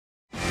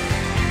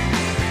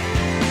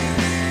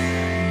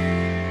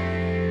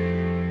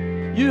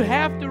You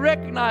have to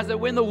recognize that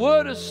when the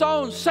word is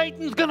sown,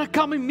 Satan's going to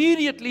come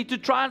immediately to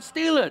try and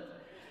steal it.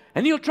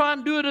 And he'll try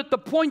and do it at the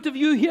point of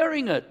you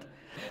hearing it.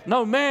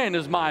 No man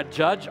is my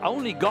judge,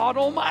 only God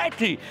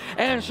Almighty.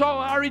 And so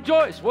I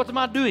rejoice. What am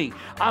I doing?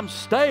 I'm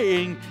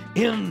staying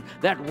in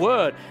that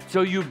word.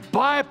 So you're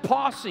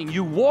bypassing,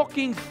 you're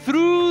walking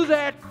through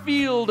that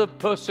field of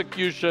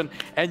persecution,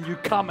 and you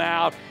come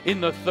out in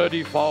the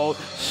 30-fold,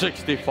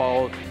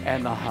 60-fold,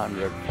 and the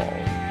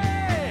 100-fold.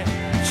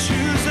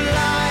 Choose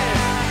life,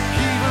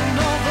 even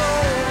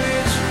although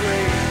it's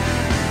great.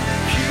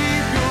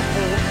 Keep your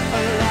hope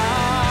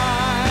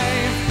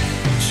alive.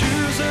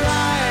 Choose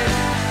life,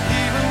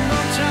 even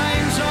though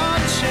times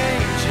are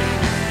changing.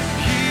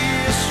 He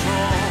is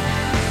strong.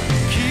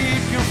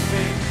 Keep your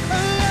faith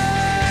alive.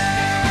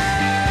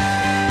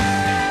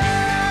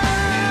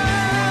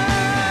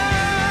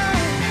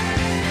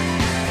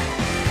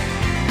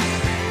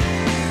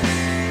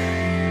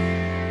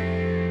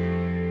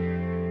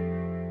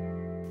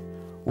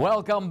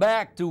 Welcome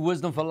back to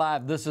Wisdom for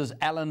Life. This is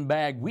Allan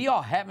Bagg. We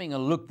are having a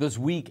look this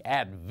week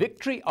at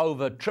victory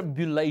over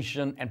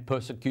tribulation and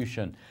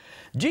persecution.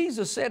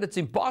 Jesus said it's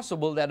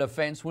impossible that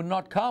offense would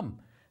not come.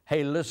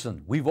 Hey,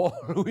 listen, we've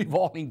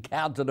all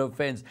encountered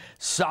offense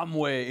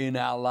somewhere in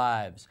our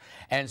lives.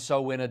 And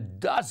so when it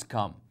does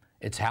come,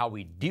 it's how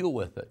we deal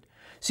with it.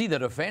 See,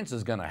 that offense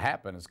is going to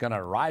happen. It's going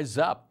to rise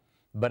up,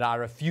 but I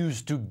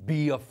refuse to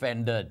be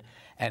offended.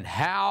 And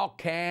how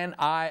can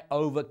I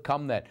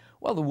overcome that?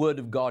 Well, the Word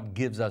of God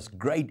gives us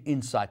great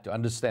insight to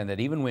understand that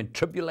even when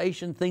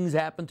tribulation things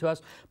happen to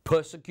us,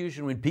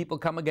 persecution, when people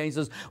come against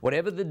us,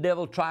 whatever the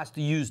devil tries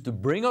to use to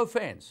bring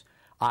offense,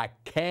 I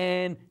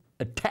can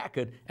attack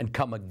it and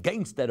come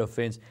against that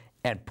offense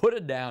and put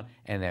it down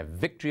and have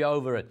victory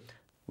over it.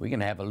 We're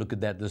going to have a look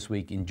at that this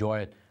week. Enjoy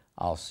it.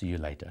 I'll see you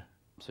later.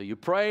 So you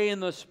pray in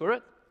the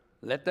Spirit.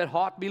 Let that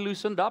heart be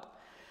loosened up.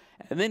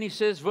 And then he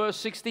says, verse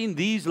 16,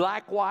 these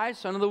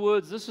likewise, in other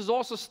words, this is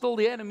also still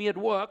the enemy at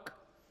work.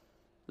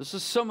 This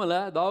is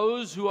similar.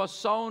 Those who are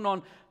sown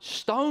on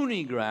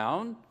stony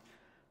ground,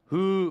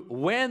 who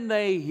when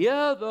they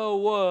hear the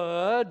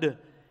word,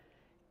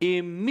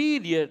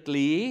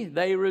 immediately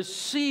they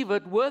receive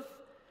it with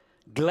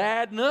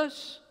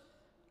gladness.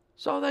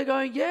 So they're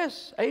going,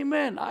 yes,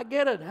 amen, I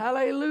get it,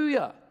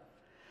 hallelujah.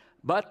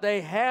 But they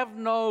have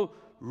no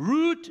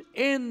root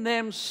in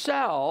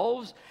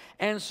themselves,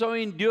 and so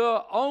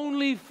endure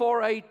only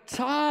for a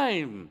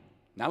time.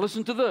 Now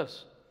listen to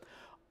this.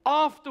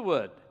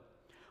 Afterward,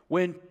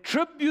 when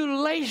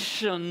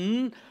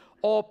tribulation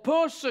or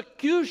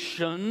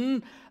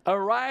persecution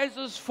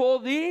arises for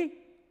the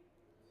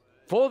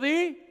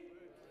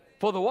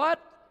what?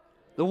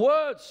 The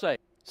word's sake.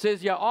 It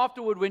says here,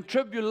 afterward, when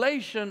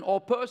tribulation or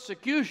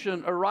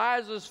persecution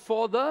arises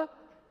for the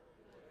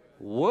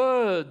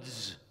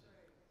word's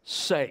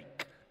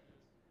sake.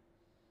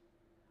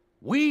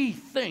 We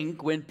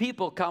think when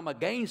people come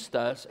against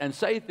us and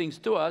say things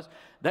to us,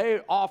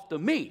 they're after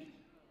me.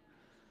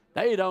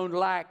 They don't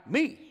like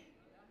me.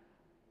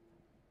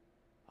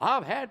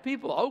 I've had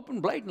people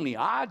open blatantly,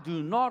 I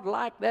do not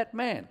like that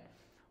man.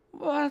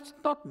 Well, it's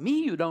not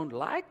me you don't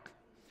like.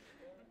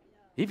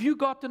 If you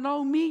got to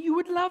know me, you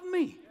would love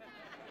me.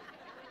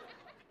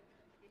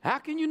 How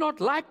can you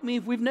not like me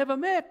if we've never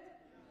met?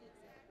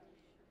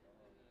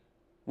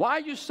 Why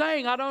are you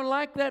saying I don't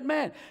like that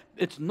man?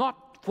 It's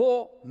not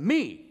for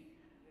me.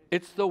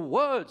 It's the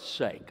word's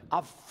sake.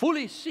 I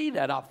fully see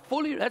that.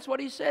 That's what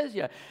he says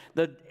here.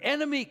 The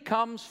enemy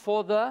comes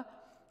for the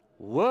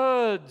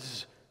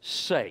word's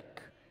sake.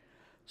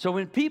 So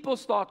when people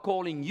start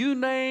calling you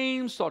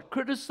names, start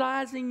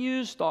criticizing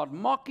you, start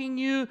mocking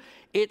you,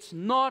 it's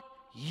not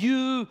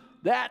you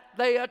that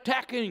they're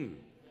attacking.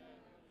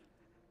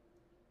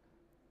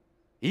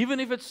 Even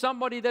if it's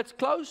somebody that's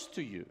close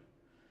to you.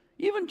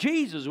 Even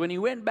Jesus, when he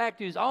went back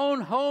to his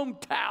own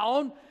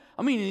hometown,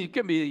 I mean, you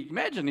can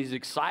imagine he's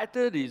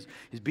excited, he's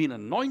been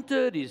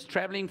anointed, he's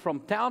traveling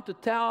from town to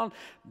town,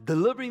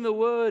 delivering the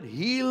word,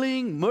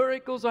 healing,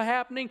 miracles are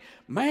happening.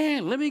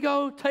 Man, let me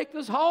go take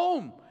this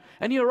home.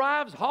 And he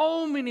arrives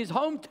home in his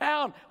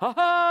hometown.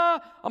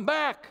 Ha-ha, I'm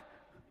back.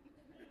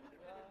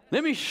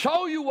 Let me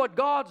show you what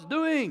God's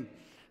doing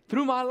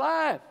through my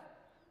life.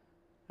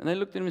 And they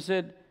looked at him and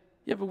said,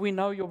 yeah, but we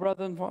know your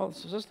brother and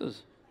fathers and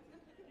sisters.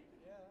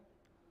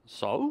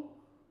 So?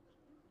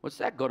 What's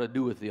that got to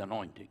do with the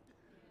anointing?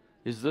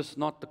 Is this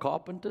not the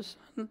carpenter's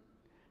son?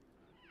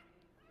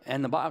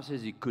 And the Bible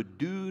says he could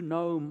do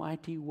no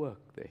mighty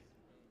work there.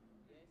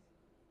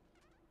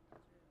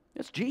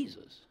 That's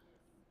Jesus.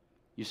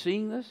 You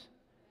seeing this?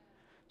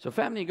 So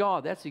family of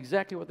God, that's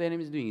exactly what the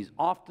enemy is doing. He's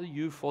after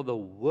you for the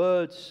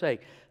word's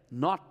sake,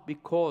 not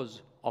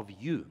because of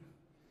you.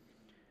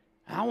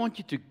 I want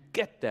you to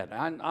get that.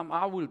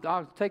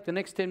 I'll take the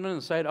next 10 minutes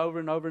and say it over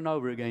and over and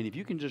over again. If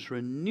you can just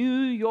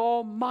renew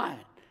your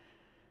mind.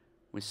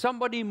 When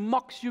somebody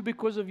mocks you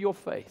because of your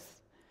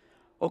faith,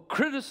 or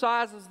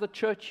criticizes the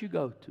church you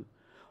go to,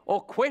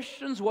 or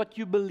questions what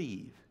you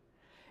believe,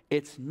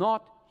 it's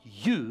not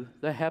you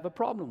they have a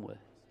problem with.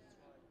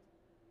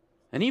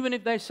 And even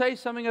if they say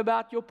something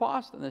about your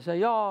pastor, and they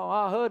say, "Oh,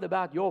 I heard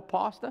about your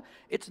pastor,"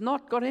 it's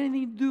not got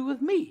anything to do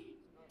with me.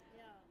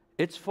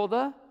 It's for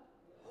the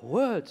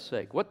word's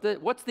sake.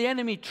 What's the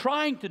enemy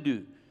trying to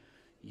do?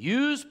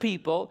 Use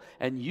people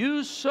and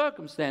use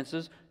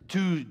circumstances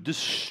to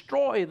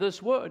destroy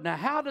this word. Now,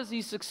 how does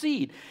he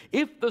succeed?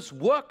 If this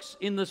works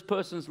in this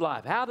person's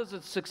life, how does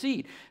it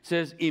succeed? It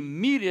says,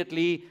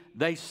 immediately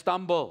they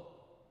stumble.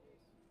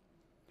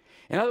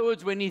 In other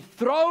words, when he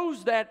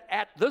throws that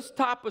at this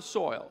type of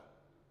soil,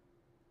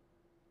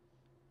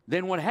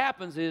 then what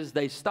happens is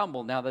they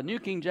stumble. Now, the New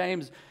King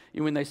James,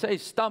 when they say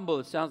stumble,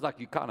 it sounds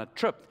like you kind of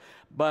tripped.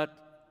 But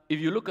if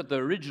you look at the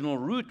original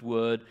root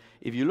word,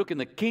 if you look in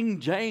the King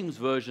James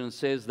Version, it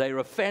says they're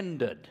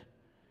offended,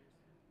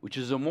 which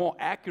is a more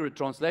accurate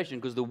translation,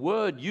 because the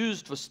word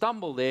used for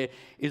stumble there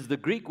is the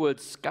Greek word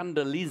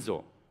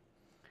skandalizo.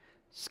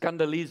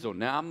 Skandalizo.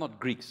 Now, I'm not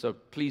Greek, so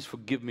please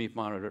forgive me if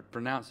my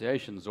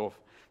pronunciation's off.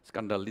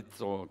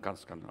 Skandalizo. I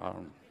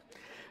don't know.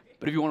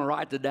 But if you want to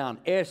write it down,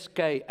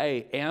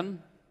 skandalizo.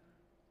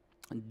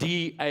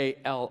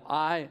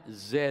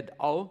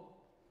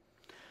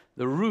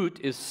 The root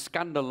is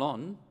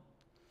skandalon.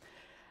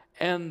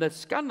 And the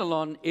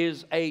skandalon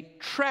is a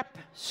trap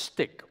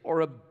stick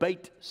or a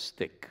bait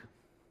stick.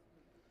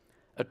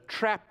 A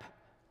trap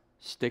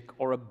stick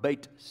or a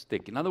bait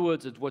stick. In other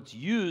words, it's what's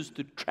used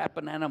to trap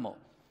an animal.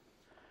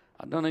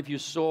 I don't know if you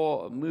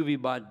saw a movie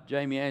by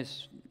Jamie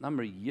Ace a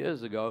number of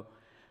years ago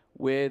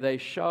where they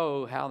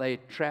show how they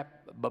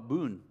trap a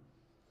baboon.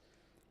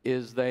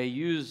 There's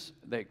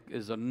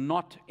a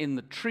knot in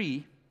the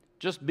tree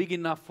just big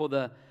enough for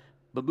the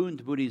baboon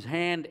to put his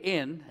hand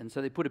in, and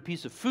so they put a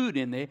piece of food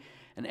in there,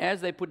 and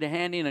as they put the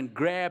hand in and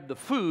grab the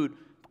food,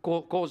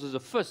 causes a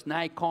fist.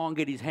 Now he can't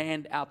get his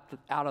hand out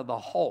of the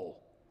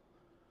hole.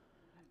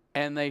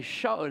 And they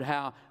showed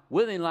how,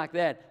 within like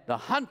that, the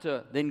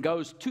hunter then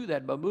goes to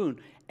that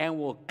baboon and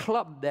will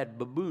club that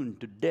baboon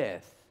to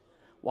death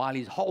while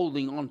he's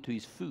holding on to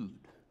his food.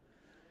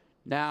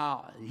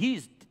 Now,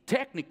 he's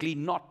technically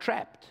not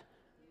trapped.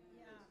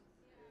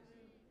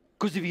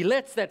 Because if he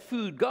lets that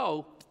food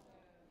go,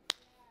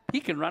 he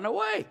can run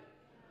away.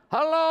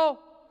 Hello?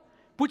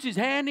 Puts his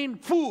hand in,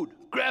 food,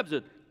 grabs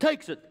it,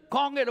 takes it,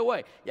 can't get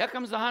away. Here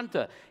comes the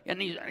hunter,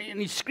 and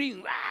he's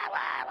screaming, "Wah,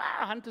 wah,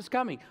 wah." Hunter's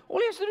coming. All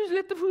he has to do is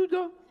let the food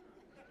go.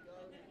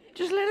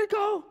 Just let it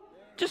go.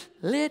 Just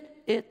let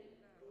it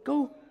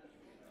go.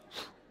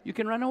 You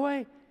can run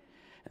away.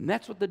 And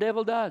that's what the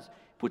devil does.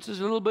 Puts us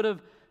a little bit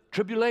of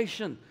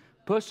tribulation,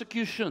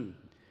 persecution,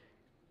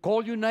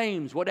 call you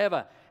names,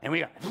 whatever.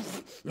 And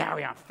now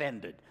we are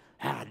offended.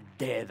 How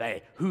dare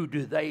they? Who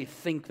do they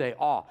think they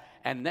are?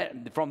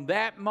 And from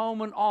that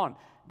moment on,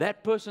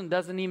 that person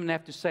doesn't even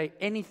have to say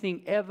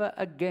anything ever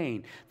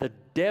again. The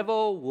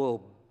devil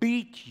will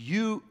beat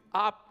you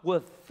up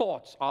with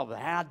thoughts of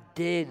how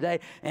dare they,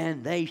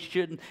 and they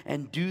shouldn't,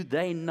 and do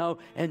they know,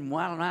 and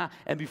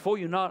and before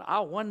you know it,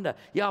 I wonder,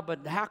 yeah,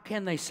 but how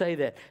can they say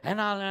that? And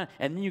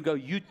then you go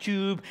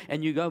YouTube,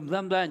 and you go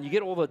blah, blah, and you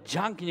get all the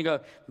junk, and you go,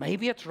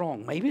 maybe it's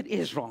wrong, maybe it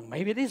is wrong,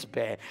 maybe it is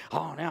bad.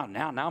 Oh,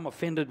 now I'm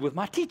offended with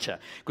my teacher,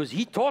 because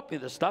he taught me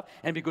this stuff,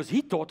 and because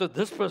he taught it,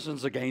 this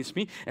person's against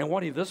me, and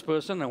what if this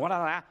person, and what,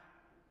 and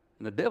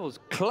the devil's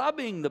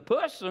clubbing the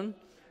person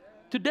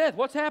to death.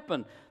 What's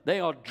happened? They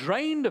are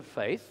drained of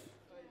faith.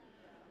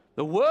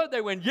 The word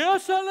they went,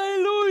 yes,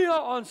 hallelujah,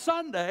 on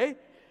Sunday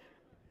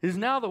is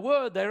now the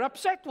word they're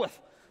upset with.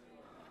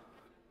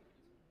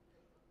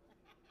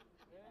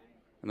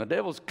 And the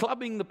devil's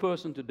clubbing the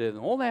person to death. And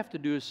all they have to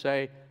do is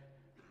say,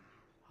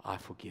 I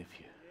forgive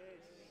you.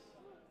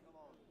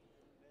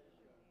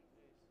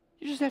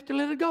 You just have to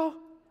let it go.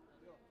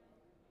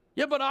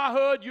 Yeah, but I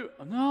heard you.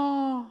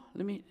 No,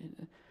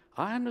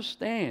 I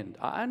understand.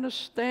 I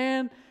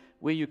understand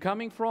where you're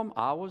coming from.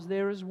 I was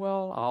there as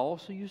well. I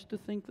also used to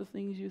think the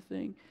things you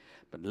think.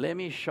 But let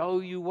me show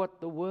you what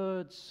the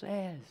word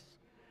says.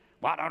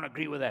 Well, I don't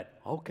agree with that.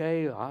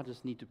 Okay, I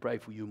just need to pray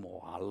for you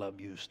more. I love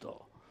you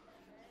still.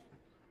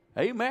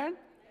 Amen?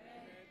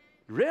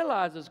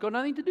 Realize it's got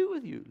nothing to do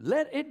with you.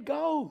 Let it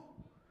go.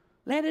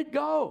 Let it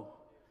go.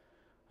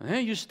 And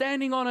then you're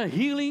standing on a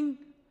healing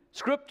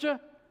scripture,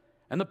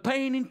 and the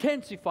pain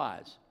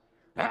intensifies.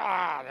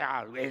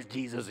 Where's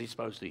Jesus? He's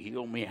supposed to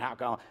heal me. How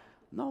come?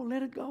 No,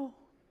 let it go.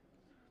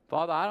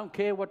 Father, I don't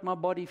care what my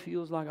body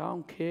feels like. I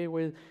don't care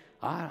where.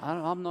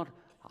 I'm not.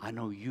 I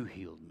know you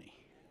healed me.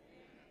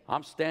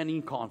 I'm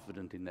standing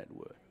confident in that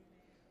word.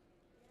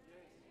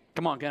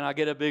 Come on, can I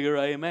get a bigger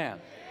amen?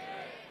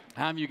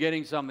 How are you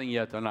getting something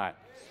here tonight?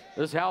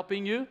 This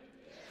helping you?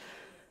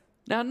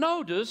 Now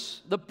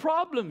notice the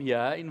problem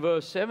here in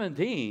verse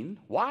 17.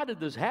 Why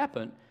did this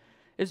happen?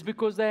 It's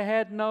because they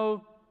had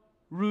no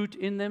root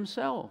in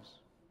themselves.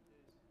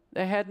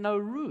 They had no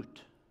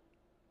root.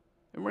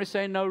 Everybody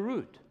say no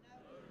root.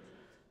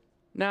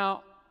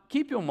 Now,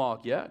 keep your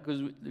mark here,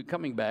 because we're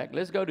coming back.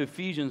 Let's go to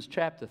Ephesians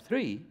chapter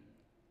 3.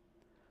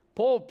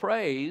 Paul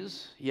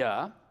prays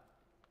here,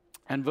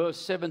 and verse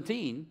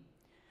 17,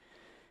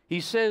 he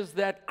says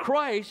that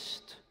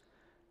Christ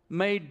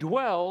may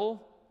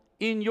dwell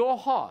in your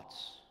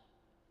hearts.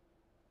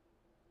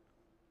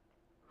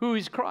 Who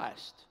is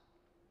Christ?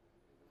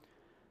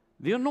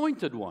 The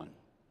Anointed One.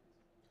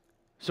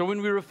 So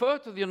when we refer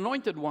to the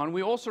Anointed One,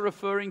 we're also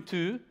referring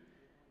to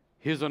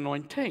His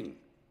anointing.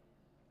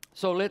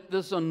 So let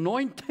this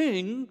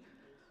anointing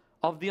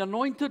of the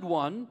Anointed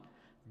One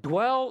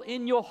dwell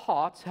in your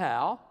hearts.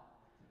 How?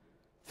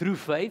 Through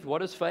faith.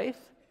 What is faith?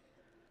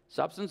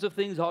 Substance of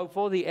things hoped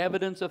for, the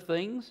evidence of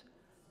things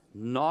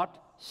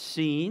not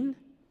seen.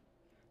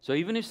 So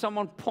even if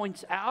someone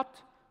points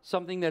out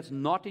something that's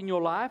not in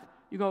your life,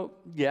 you go,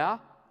 yeah,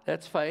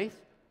 that's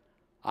faith.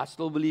 I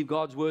still believe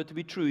God's word to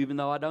be true, even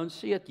though I don't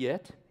see it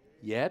yet.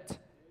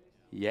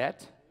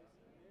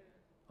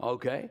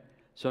 Okay.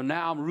 So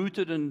now I'm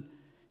rooted, and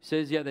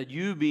says here that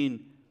you've been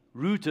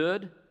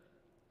rooted.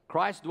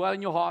 Christ dwell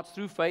in your hearts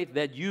through faith,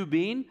 that you've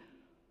been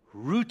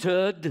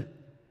rooted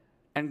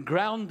and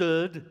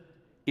grounded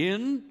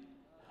in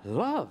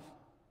love.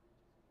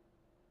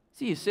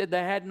 See, he said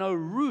they had no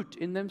root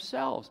in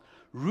themselves.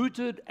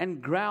 Rooted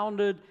and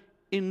grounded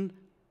in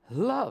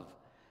love.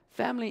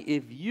 Family,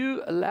 if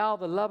you allow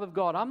the love of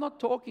God, I'm not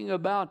talking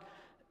about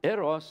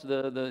eros,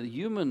 the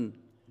human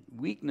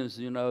weakness,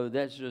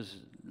 that's just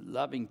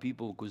loving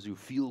people because you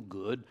feel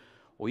good,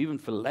 or even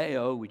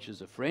phileo, which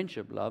is a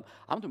friendship love.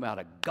 I'm talking about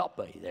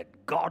agape,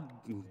 that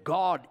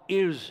God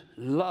is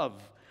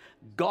love.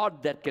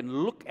 God that can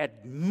look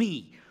at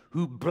me,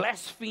 who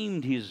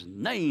blasphemed His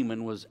name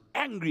and was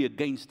angry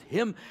against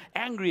Him,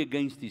 angry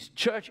against His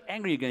church,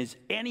 angry against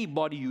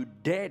anybody who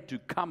dared to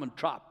come and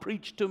try to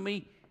preach to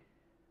me.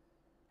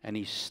 And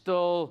He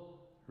still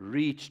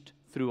reached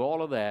through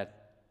all of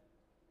that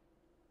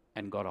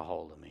and got a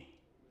hold of me.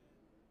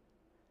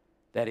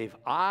 That if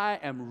I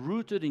am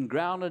rooted and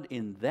grounded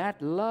in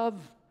that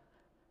love,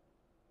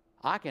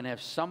 I can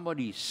have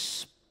somebody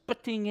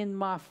spitting in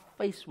my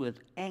face with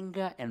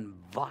anger and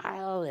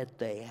vile that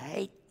they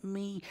hate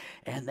me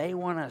and they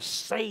want to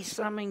say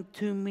something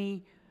to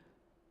me,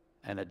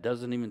 and it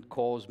doesn't even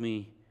cause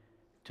me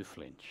to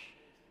flinch,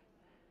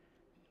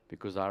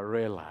 because I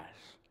realize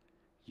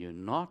you're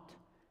not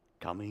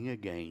coming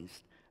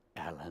against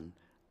Allan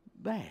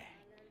Bagg.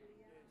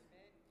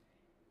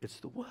 It's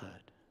the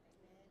Word.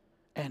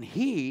 And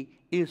he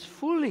is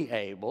fully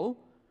able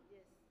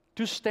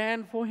to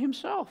stand for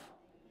himself.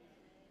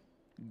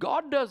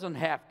 God doesn't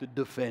have to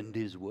defend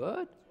His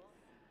Word.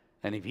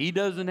 And if He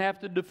doesn't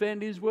have to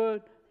defend His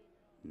Word,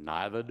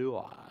 neither do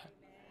I.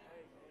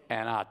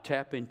 And I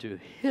tap into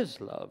His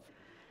love.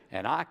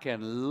 And I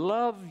can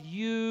love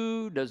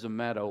you, doesn't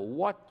matter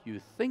what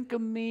you think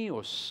of me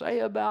or say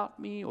about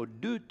me or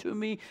do to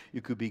me.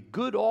 You could be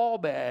good or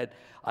bad.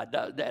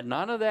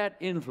 None of that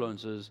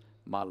influences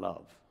my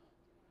love.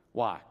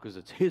 Why? Because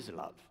it's His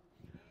love.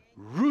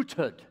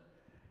 Rooted,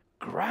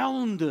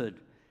 grounded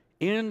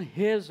in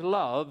His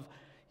love,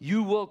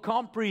 you will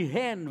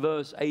comprehend,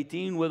 verse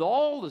 18, with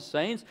all the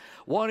saints,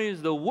 what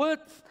is the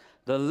width,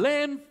 the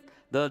length,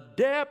 the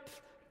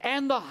depth,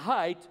 and the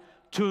height,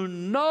 to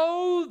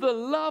know the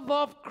love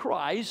of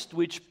Christ,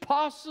 which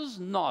passes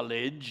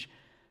knowledge,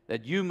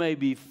 that you may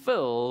be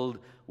filled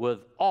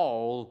with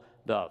all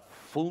the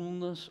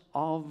fullness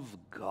of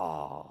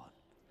God.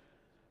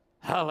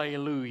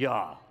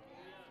 Hallelujah.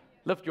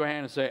 Lift your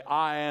hand and say,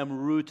 I am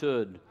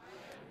rooted.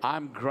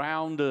 I'm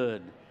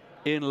grounded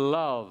in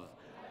love.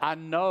 I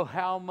know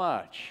how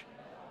much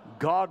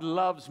God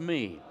loves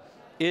me.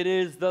 It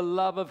is the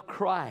love of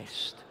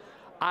Christ.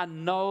 I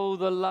know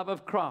the love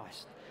of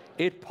Christ.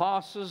 It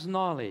passes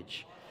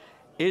knowledge.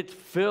 It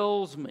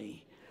fills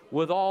me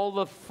with all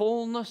the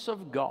fullness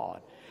of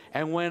God.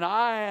 And when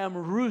I am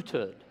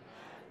rooted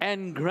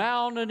and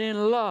grounded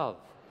in love,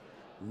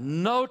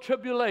 no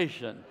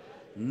tribulation,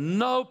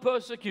 no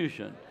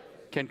persecution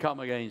can come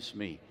against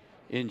me,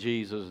 in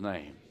Jesus'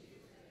 name.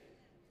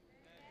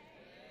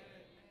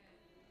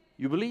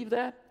 You believe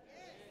that?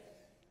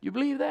 You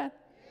believe that?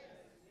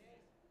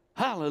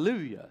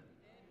 Hallelujah.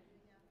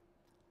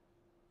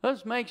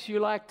 This makes you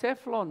like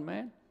Teflon,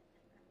 man.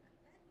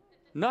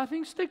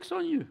 Nothing sticks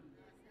on you.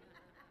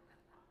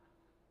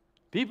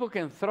 People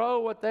can throw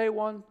what they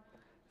want.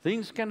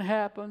 Things can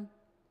happen.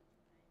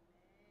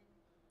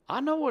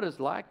 I know what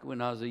it's like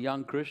when I was a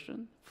young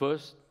Christian.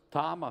 First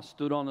time I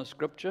stood on a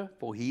scripture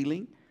for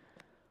healing,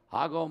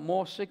 I got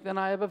more sick than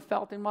I ever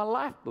felt in my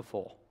life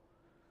before.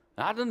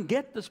 I didn't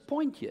get this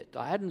point yet.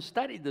 I hadn't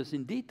studied this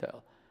in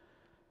detail.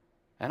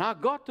 And I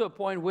got to a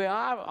point where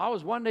I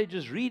was one day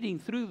just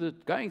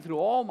going through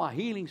all my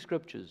healing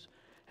scriptures.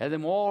 Had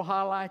them all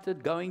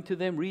highlighted, going to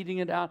them, reading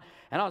it out.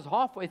 And I was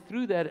halfway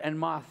through that, and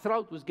my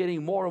throat was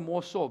getting more and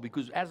more sore,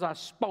 because as I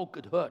spoke,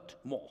 it hurt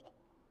more.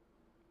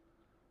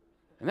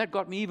 And that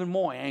got me even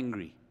more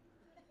angry.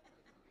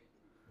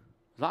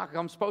 Like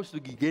I'm supposed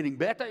to be getting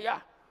better,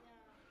 yeah.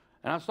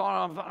 And I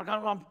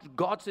started,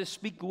 God says,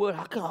 speak the word.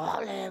 How can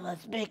I ever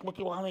speak what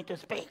you want me to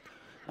speak?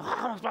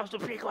 How am I supposed to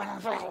speak what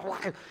I'm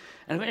like?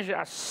 And eventually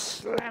I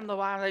slammed the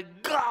Bible and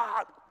said,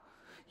 God,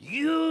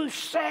 you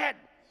said.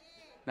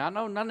 Now, I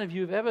know none of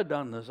you have ever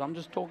done this. I'm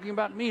just talking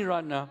about me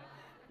right now.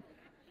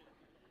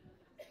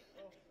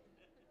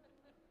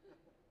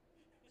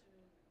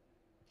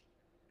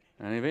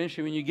 And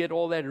eventually when you get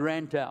all that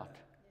rant out,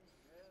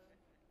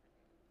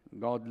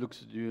 God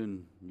looks at you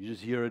and you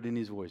just hear it in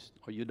His voice.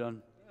 Are you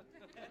done?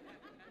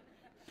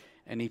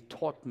 And He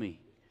taught me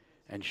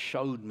and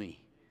showed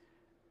me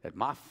that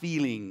my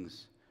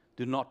feelings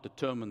do not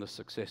determine the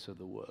success of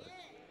the Word.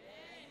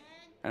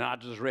 And I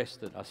just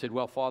rested. I said,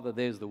 well, Father,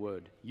 there's the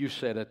Word. You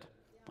said it.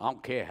 I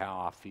don't care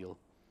how I feel.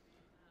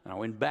 And I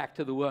went back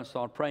to the Word and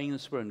started praying in the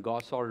Spirit, and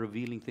God started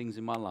revealing things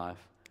in my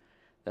life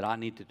that I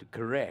needed to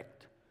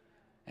correct.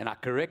 And I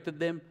corrected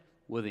them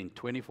within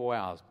 24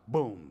 hours.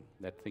 Boom,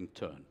 that thing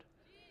turned.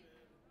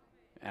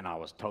 And I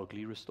was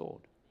totally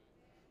restored.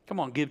 Come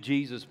on, give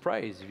Jesus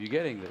praise if you're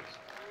getting this.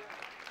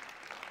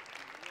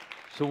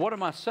 So what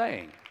am I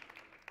saying?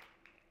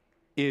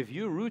 If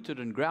you're rooted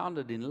and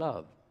grounded in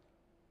love,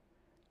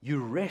 you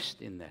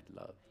rest in that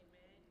love.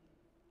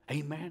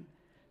 Amen.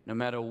 No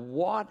matter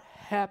what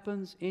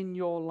happens in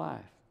your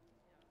life,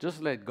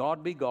 just let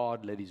God be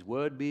God, let His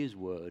Word be His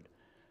Word,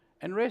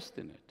 and rest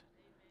in it.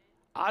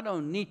 I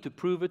don't need to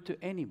prove it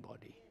to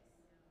anybody.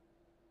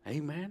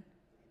 Amen.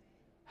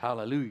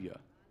 Hallelujah.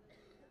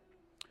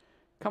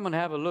 Come and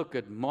have a look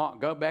at Mark.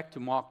 Go back to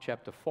Mark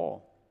chapter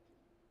 4.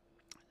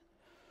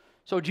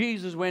 So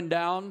Jesus went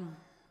down,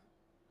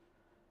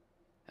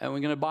 and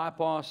we're going to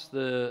bypass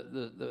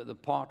the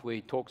part where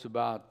He talks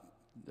about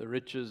the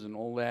riches and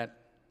all that,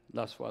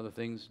 lust for other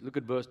things. Look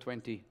at verse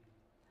 20.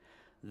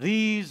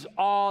 These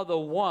are the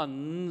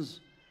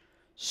ones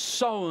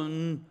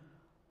sown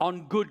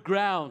on good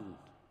ground.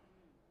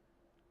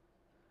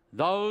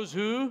 Those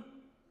who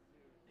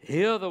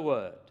hear the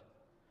word.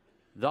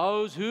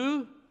 Those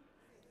who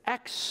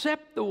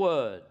accept the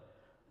word.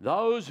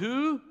 Those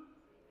who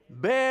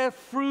bear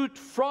fruit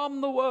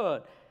from the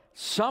word.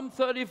 Some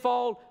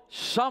 30-fold,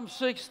 some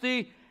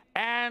 60,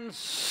 and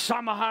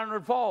some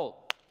 100-fold.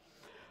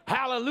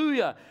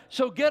 Hallelujah.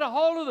 So get a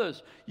hold of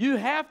this. You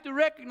have to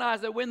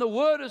recognize that when the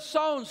word is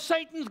sown,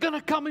 Satan's going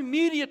to come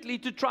immediately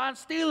to try and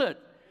steal it.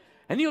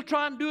 And he'll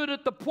try and do it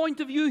at the point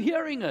of you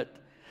hearing it.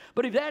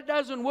 But if that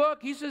doesn't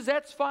work, he says,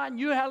 that's fine.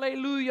 You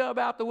hallelujah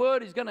about the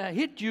word. He's going to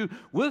hit you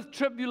with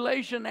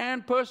tribulation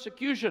and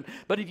persecution.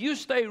 But if you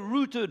stay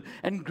rooted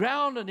and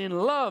grounded in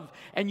love,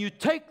 and you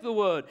take the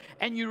word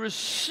and you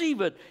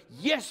receive it,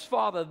 yes,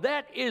 Father,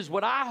 that is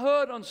what I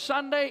heard on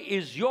Sunday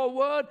is your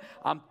word.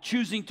 I'm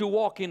choosing to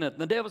walk in it.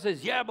 And the devil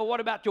says, yeah, but what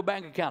about your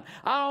bank account?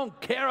 I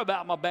don't care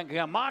about my bank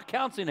account. My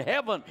account's in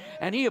heaven,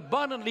 and He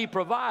abundantly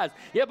provides.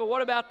 Yeah, but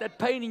what about that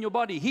pain in your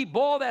body? He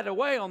bore that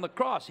away on the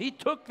cross. He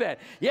took that.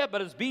 Yeah,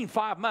 but it's been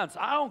 5 months.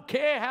 I don't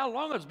care how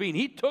long it's been.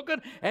 He took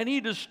it and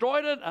He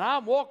destroyed it, and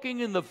I'm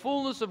walking in the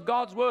fullness of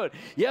God's word.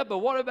 Yeah, but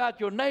what about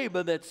your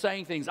neighbor that's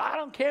saying things? I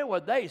don't care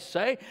what they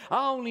say.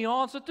 I only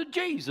answer to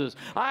Jesus.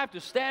 I have to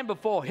stand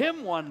before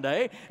Him one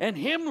day and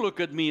Him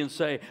look at me and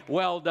say,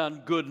 well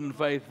done, good and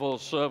faithful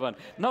servant.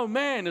 No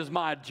man is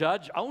my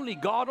judge, only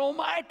God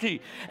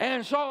Almighty.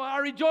 And so I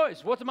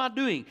rejoice. What am I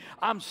doing?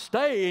 I'm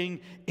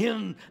staying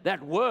in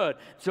that word.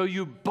 So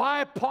you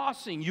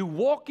bypassing, you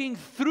walking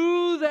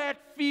through that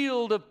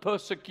field of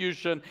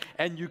persecution,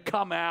 and you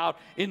come out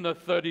in the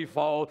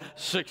 30-fold,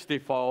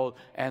 60-fold,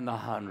 and the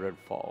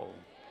 100-fold.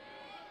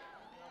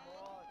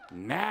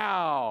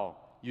 Now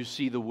you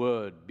see the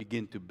word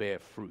begin to bear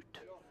fruit.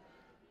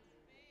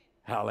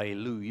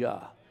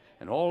 Hallelujah.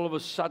 And all of a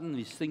sudden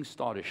these things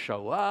start to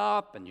show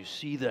up, and you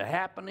see the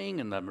happening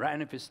and the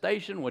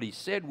manifestation. What He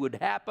said would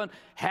happen,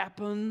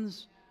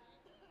 happens.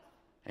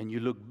 And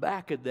you look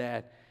back at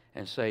that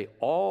and say,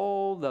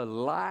 all the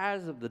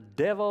lies of the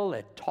devil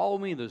that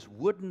told me this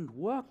wouldn't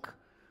work,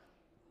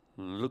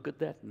 look at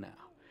that now.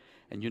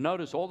 And you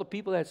notice all the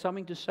people that had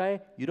something to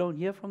say, you don't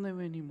hear from them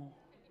anymore.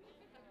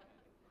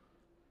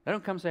 They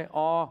don't come and say,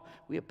 oh,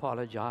 we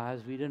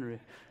apologize, we didn't.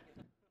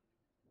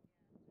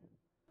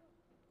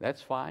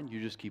 That's fine,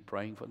 you just keep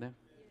praying for them.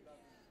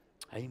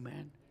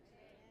 Amen.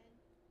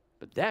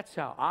 But that's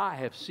how I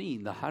have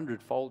seen the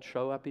 100-fold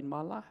show up in my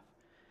life.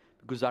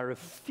 Because I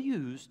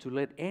refuse to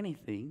let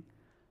anything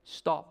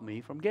stop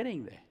me from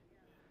getting there.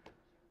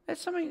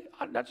 That's something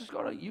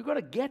you got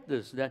to get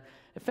this. That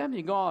a family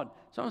of God,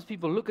 sometimes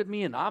people look at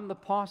me and I'm the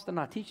pastor and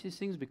I teach these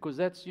things because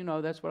that's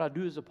what I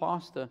do as a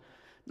pastor.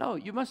 No,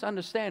 you must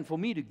understand, for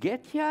me to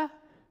get here,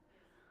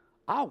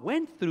 I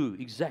went through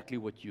exactly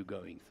what you're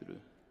going through.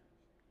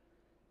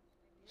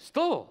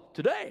 Still,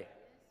 today,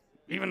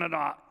 even at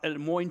a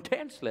more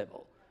intense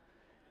level.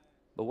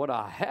 But what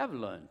I have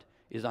learned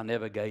is I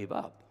never gave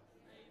up.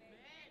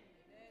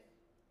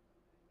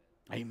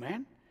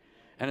 Amen?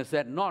 And it's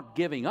that not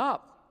giving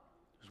up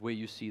is where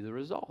you see the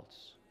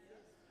results.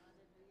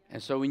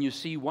 And so when you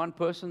see one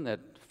person that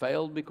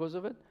failed because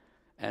of it,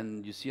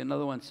 and you see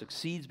another one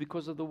succeeds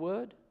because of the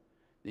word,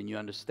 then you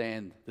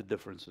understand the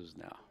differences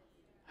now.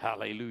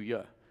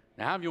 Hallelujah.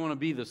 Now, how do you want to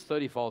be this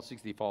 30-fold,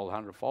 60-fold,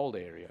 100-fold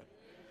area?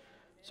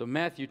 So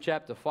Matthew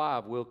chapter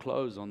 5, we'll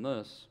close on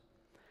this.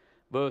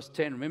 Verse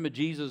 10, remember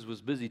Jesus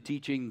was busy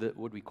teaching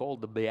what we call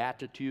the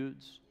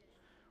Beatitudes.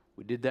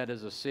 We did that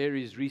as a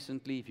series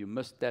recently. If you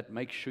missed that,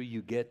 make sure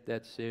you get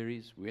that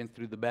series. We went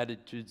through the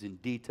Beatitudes in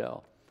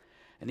detail.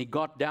 And He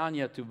got down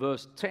here to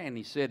verse 10.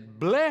 He said,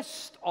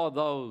 blessed are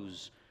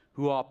those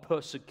who are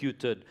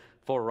persecuted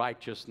for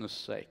righteousness'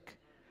 sake.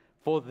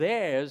 For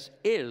theirs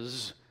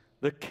is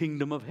the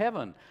kingdom of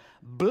heaven.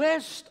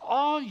 Blessed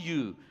are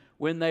you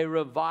when they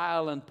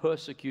revile and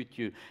persecute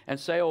you and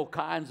say all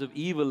kinds of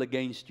evil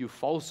against you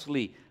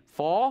falsely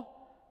for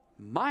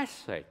my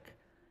sake.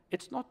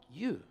 It's not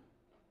you.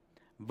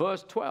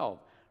 Verse 12,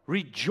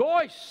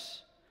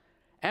 rejoice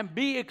and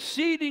be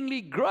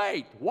exceedingly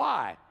great.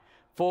 Why?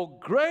 For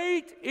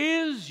great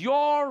is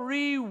your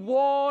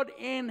reward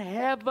in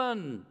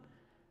heaven.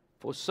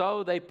 For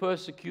so they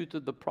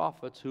persecuted the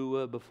prophets who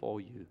were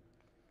before you.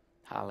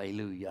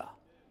 Hallelujah.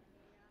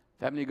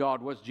 Family of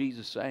God, what's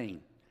Jesus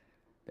saying?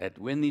 That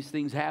when these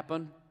things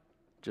happen,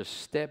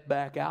 just step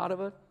back out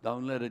of it.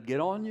 Don't let it get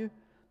on you.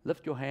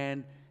 Lift your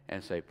hand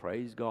and say,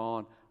 praise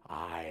God,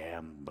 I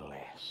am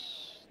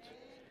blessed.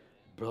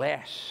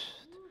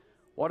 Blessed.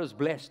 What does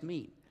blessed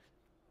mean?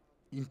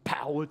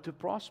 Empowered to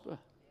prosper.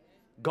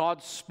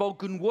 God's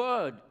spoken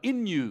word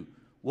in you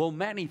will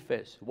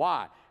manifest.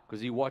 Why?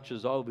 Because He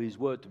watches over His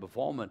word to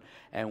perform it.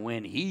 And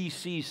when He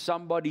sees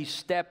somebody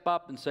step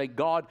up and say,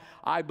 God,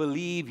 I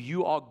believe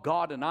you are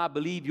God, and I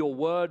believe your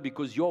word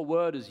because your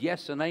word is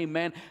yes and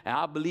amen, and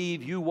I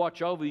believe you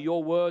watch over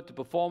your word to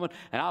perform it,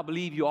 and I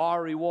believe you are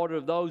a rewarder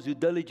of those who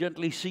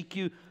diligently seek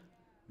you,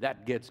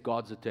 that gets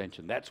God's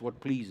attention. That's what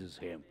pleases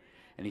Him.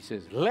 And He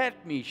says,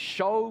 let me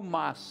show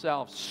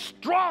myself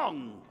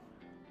strong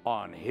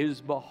on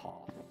His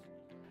behalf.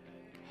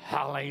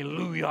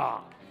 Hallelujah.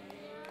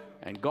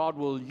 And God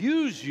will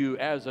use you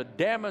as a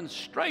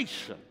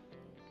demonstration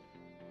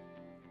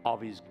of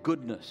His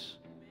goodness.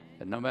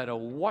 And no matter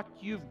what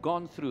you've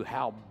gone through,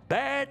 how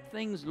bad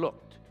things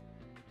looked,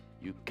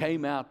 you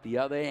came out the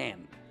other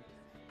end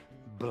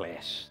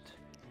blessed.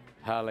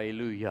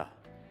 Hallelujah.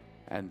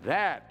 And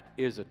that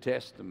is a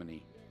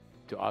testimony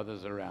to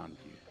others around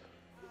you.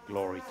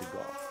 Glory to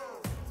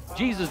God.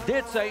 Jesus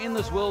did say, in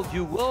this world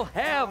you will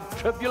have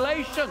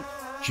tribulation.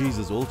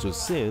 Jesus also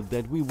said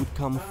that we would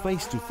come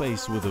face to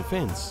face with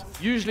offense.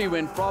 Usually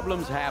when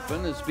problems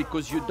happen, it's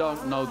because you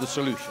don't know the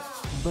solution.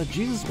 But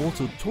Jesus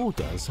also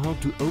taught us how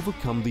to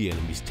overcome the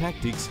enemy's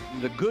tactics.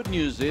 The good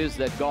news is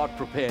that God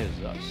prepares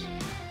us.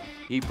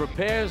 He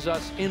prepares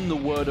us in the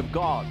Word of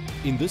God.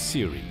 In this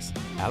series,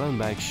 Allan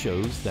Bagg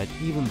shows that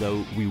even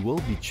though we will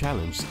be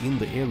challenged in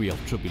the area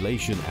of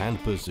tribulation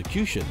and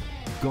persecution,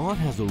 God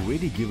has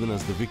already given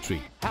us the victory.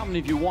 How many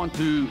of you want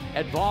to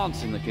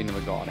advance in the kingdom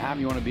of God? How many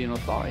of you want to be in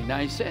authority? Now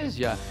He says,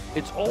 yeah,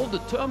 it's all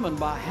determined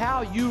by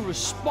how you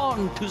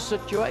respond to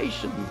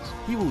situations.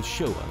 He will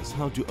show us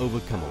how to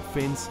overcome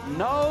offense.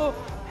 Know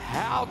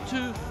how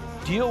to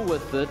deal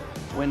with it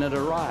when it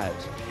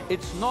arrives.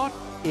 It's not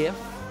if,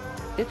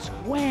 it's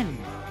when.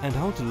 And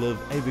how to live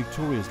a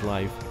victorious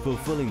life,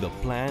 fulfilling the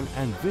plan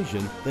and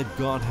vision that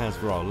God has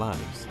for our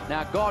lives.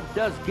 Now God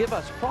does give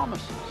us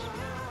promises,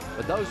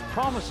 but those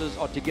promises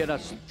are to get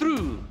us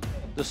through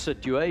the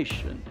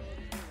situation,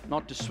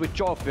 not to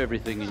switch off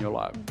everything in your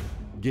life.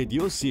 Get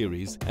your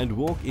series and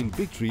walk in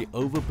victory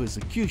over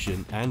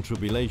persecution and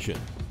tribulation.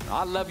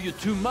 I love you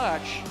too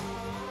much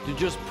to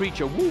just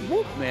preach a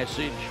whoop-whoop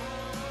message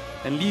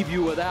and leave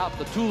you without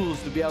the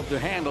tools to be able to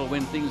handle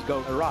when things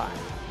go awry.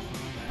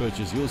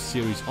 Purchase your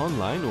series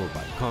online or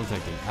by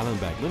contacting Allan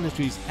Bagg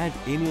Ministries at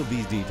any of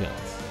these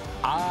details.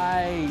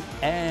 I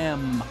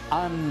am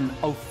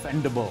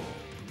unoffendable.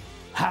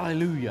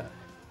 Hallelujah.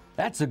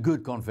 That's a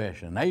good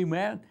confession.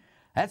 Amen.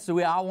 That's the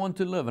way I want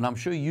to live, and I'm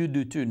sure you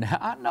do too. Now,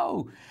 I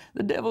know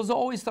the devil's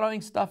always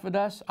throwing stuff at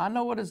us. I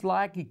know what it's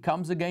like. He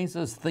comes against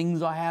us.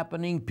 Things are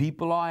happening.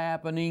 People are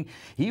happening.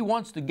 He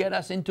wants to get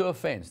us into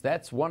offense.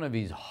 That's one of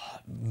his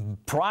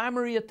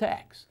primary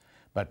attacks.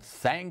 But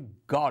thank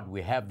God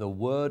we have the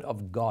Word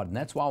of God. And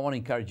that's why I want to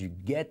encourage you,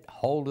 get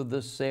hold of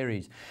this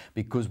series.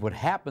 Because what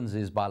happens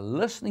is by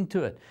listening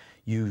to it,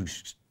 you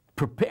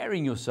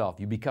preparing yourself,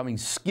 you're becoming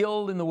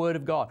skilled in the Word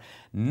of God.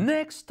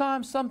 Next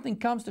time something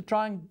comes to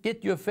try and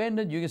get you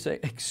offended, you can say,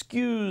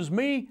 excuse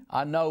me,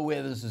 I know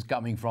where this is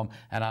coming from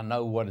and I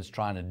know what it's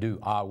trying to do.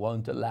 I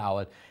won't allow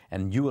it,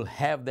 and you will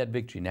have that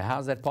victory. Now,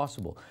 how's that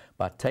possible?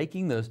 By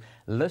taking this,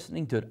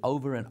 listening to it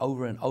over and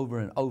over and over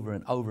and over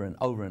and over and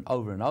over and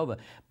over and over,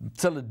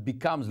 till it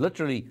becomes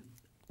literally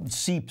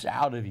seeps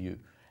out of you.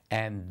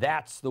 And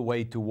that's the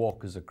way to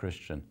walk as a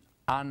Christian,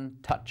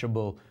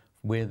 untouchable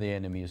where the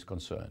enemy is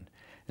concerned.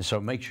 And so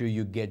make sure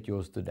you get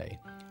yours today.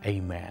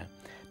 Amen.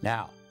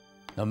 Now,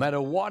 no matter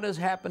what has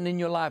happened in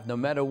your life, no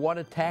matter what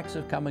attacks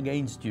have come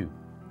against you,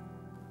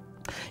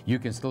 you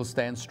can still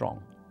stand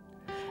strong.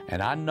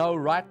 And I know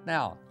right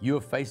now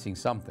you're facing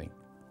something.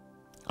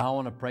 I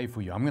want to pray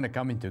for you. I'm going to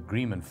come into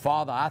agreement.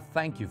 Father, I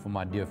thank you for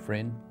my dear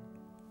friend.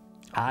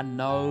 I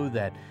know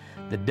that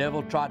the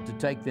devil tried to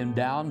take them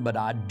down, but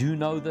I do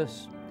know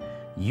this.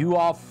 You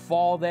are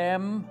for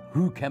them.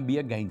 Who can be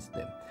against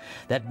them?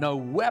 That no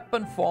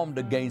weapon formed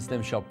against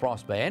them shall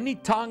prosper. Any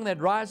tongue that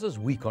rises,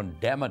 we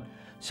condemn it.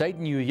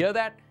 Satan, you hear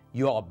that?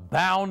 You are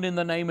bound in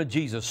the name of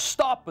Jesus.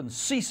 Stop and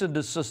cease and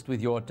desist with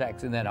your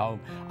attacks in that home.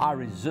 I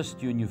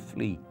resist you and you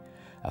flee.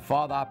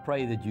 Father, I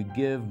pray that you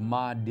give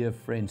my dear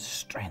friend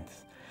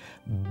strength.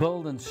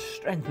 build and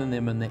strengthen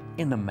them in their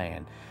inner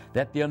man,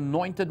 that the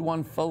Anointed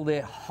One fill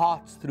their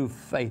hearts through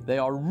faith. They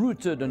are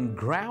rooted and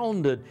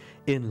grounded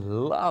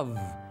in love,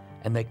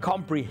 and they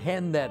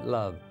comprehend that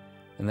love.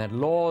 And that,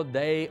 Lord,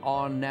 they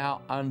are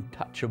now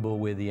untouchable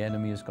where the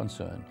enemy is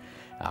concerned.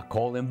 I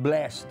call them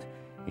blessed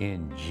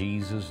in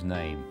Jesus'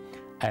 name.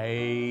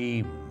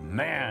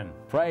 Amen.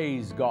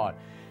 Praise God.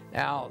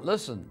 Now,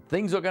 listen,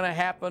 things are going to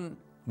happen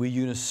where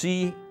you're going to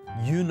see,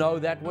 you know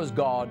that was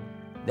God.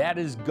 That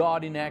is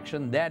God in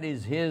action. That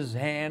is His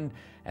hand.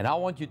 And I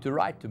want you to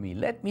write to me.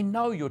 Let me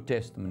know your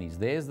testimonies.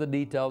 There's the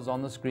details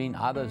on the screen.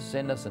 Either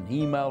send us an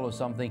email or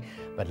something,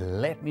 but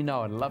let me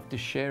know. I'd love to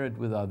share it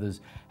with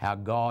others, how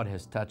God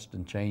has touched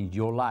and changed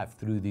your life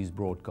through these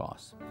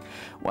broadcasts.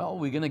 Well,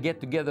 we're going to get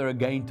together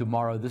again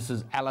tomorrow. This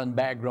is Allan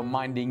Bagg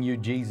reminding you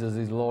Jesus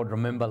is Lord.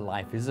 Remember,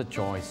 life is a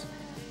choice.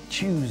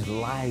 Choose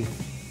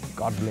life.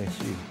 God bless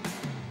you.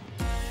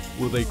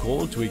 With a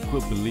call to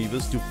equip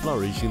believers to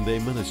flourish in their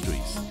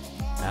ministries,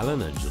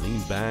 Allan and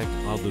Janine Bagg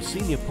are the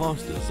senior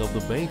pastors of the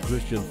Bay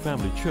Christian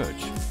Family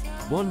Church,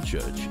 one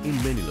church in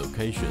many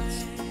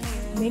locations.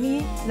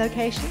 Many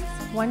locations,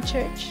 one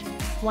church,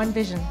 one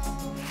vision.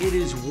 It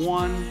is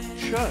one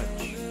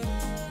church,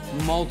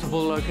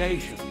 multiple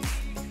locations.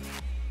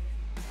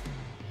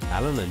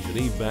 Allan and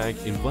Janine Bagg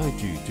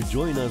invite you to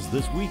join us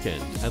this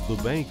weekend at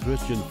the Bay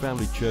Christian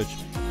Family Church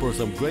for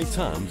some great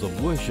times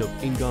of worship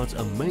in God's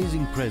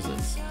amazing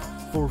presence,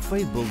 for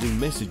faith-building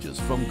messages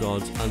from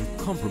God's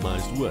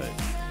uncompromised Word,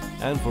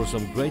 and for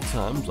some great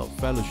times of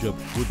fellowship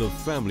with the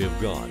family of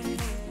God.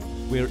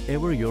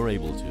 Wherever you're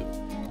able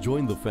to,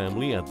 join the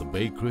family at the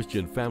Bay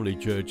Christian Family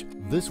Church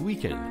this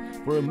weekend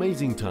for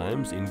amazing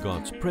times in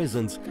God's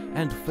presence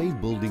and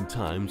faith-building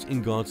times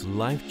in God's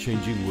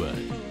life-changing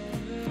Word.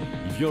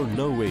 If you're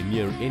nowhere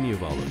near any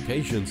of our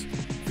locations,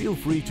 feel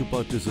free to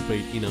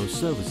participate in our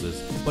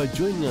services by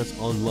joining us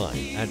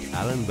online at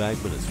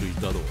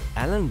allanbaggministries.org.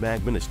 Allan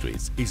Bagg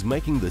Ministries is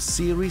making the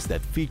series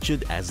that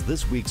featured as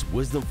this week's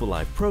Wisdom for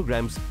Life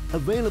programs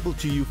available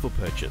to you for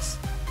purchase.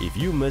 If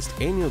you missed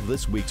any of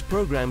this week's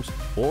programs,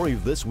 or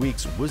if this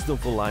week's Wisdom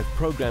for Life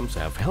programs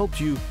have helped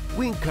you,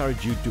 we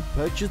encourage you to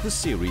purchase the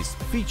series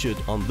featured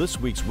on this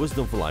week's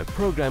Wisdom for Life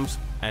programs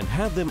and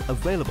have them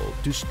available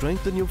to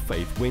strengthen your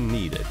faith when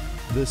needed.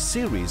 The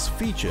series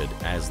featured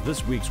as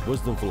this week's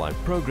Wisdom for Life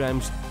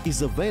programs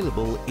is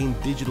available in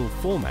digital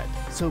format,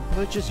 so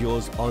purchase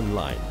yours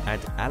online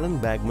at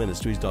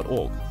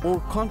allanbaggministries.org or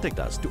contact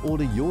us to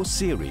order your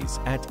series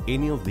at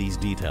any of these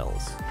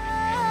details.